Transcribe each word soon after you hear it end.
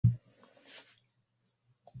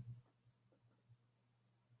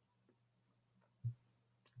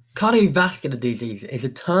Cardiovascular disease is a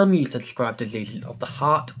term used to describe diseases of the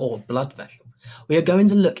heart or blood vessel. We are going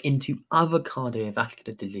to look into other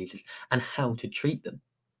cardiovascular diseases and how to treat them.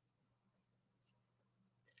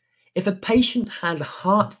 If a patient has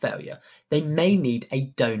heart failure, they may need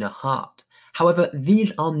a donor heart. However,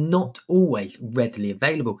 these are not always readily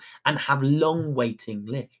available and have long waiting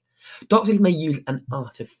lists. Doctors may use an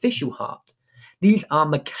artificial heart. These are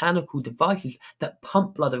mechanical devices that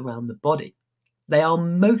pump blood around the body. They are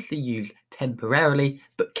mostly used temporarily,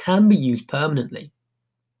 but can be used permanently.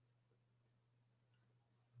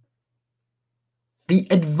 The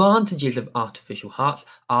advantages of artificial hearts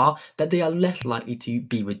are that they are less likely to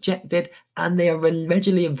be rejected and they are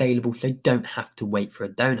readily available, so don't have to wait for a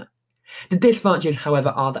donor. The disadvantages, however,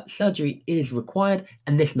 are that surgery is required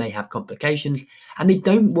and this may have complications, and they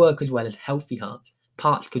don't work as well as healthy hearts.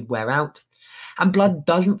 Parts could wear out, and blood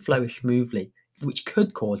doesn't flow as smoothly, which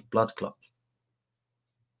could cause blood clots.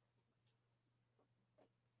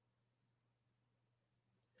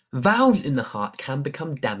 Valves in the heart can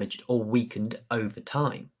become damaged or weakened over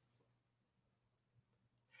time.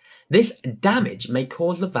 This damage may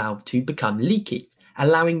cause the valve to become leaky,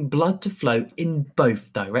 allowing blood to flow in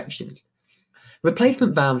both directions.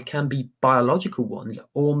 Replacement valves can be biological ones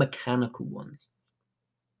or mechanical ones.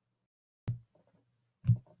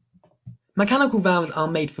 Mechanical valves are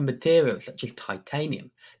made from materials such as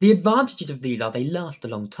titanium. The advantages of these are they last a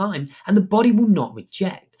long time and the body will not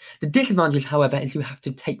reject. The disadvantage, however, is you have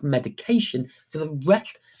to take medication for the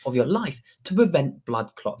rest of your life to prevent blood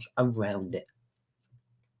clots around it.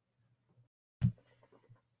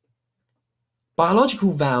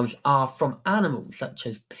 Biological valves are from animals such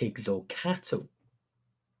as pigs or cattle.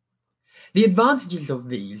 The advantages of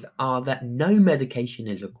these are that no medication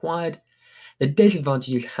is required. The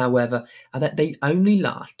disadvantages, however, are that they only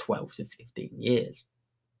last 12 to 15 years.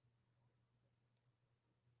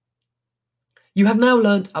 You have now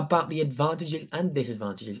learnt about the advantages and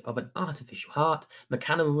disadvantages of an artificial heart,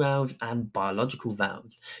 mechanical valves, and biological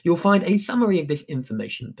valves. You'll find a summary of this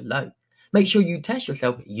information below. Make sure you test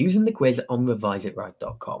yourself using the quiz on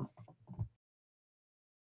reviseitright.com.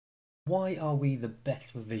 Why are we the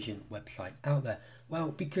best revision website out there? Well,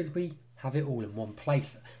 because we have it all in one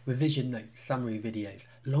place. Revision notes, summary videos,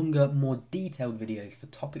 longer, more detailed videos for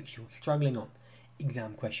topics you're struggling on.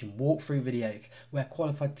 Exam question walkthrough videos where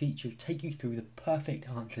qualified teachers take you through the perfect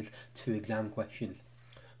answers to exam questions.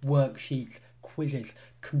 Worksheets, quizzes,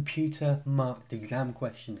 computer marked exam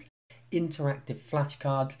questions, interactive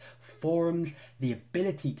flashcards, forums, the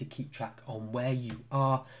ability to keep track on where you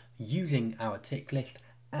are using our tick list,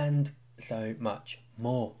 and so much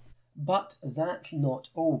more. But that's not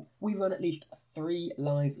all. We run at least 3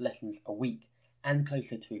 live lessons a week, and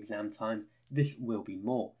closer to exam time, this will be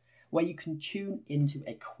more, where you can tune into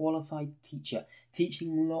a qualified teacher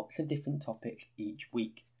teaching lots of different topics each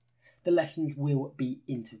week. The lessons will be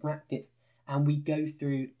interactive, and we go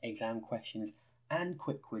through exam questions and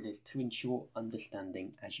quick quizzes to ensure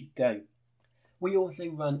understanding as you go. We also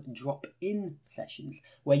run drop-in sessions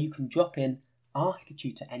where you can drop in, ask a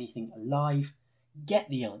tutor anything live, get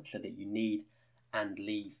the answer that you need, and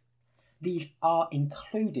leave. These are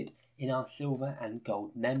included in our silver and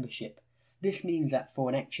gold membership. This means that for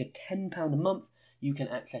an extra £10 a month, you can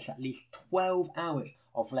access at least 12 hours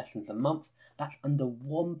of lessons a month. That's under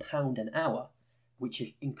 £1 an hour, which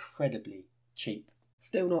is incredibly cheap.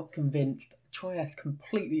 Still not convinced? Try us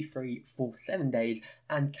completely free for 7 days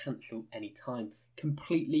and cancel anytime,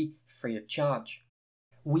 completely free of charge.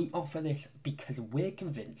 We offer this because we're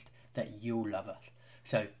convinced that you'll love us.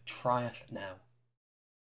 So try us now.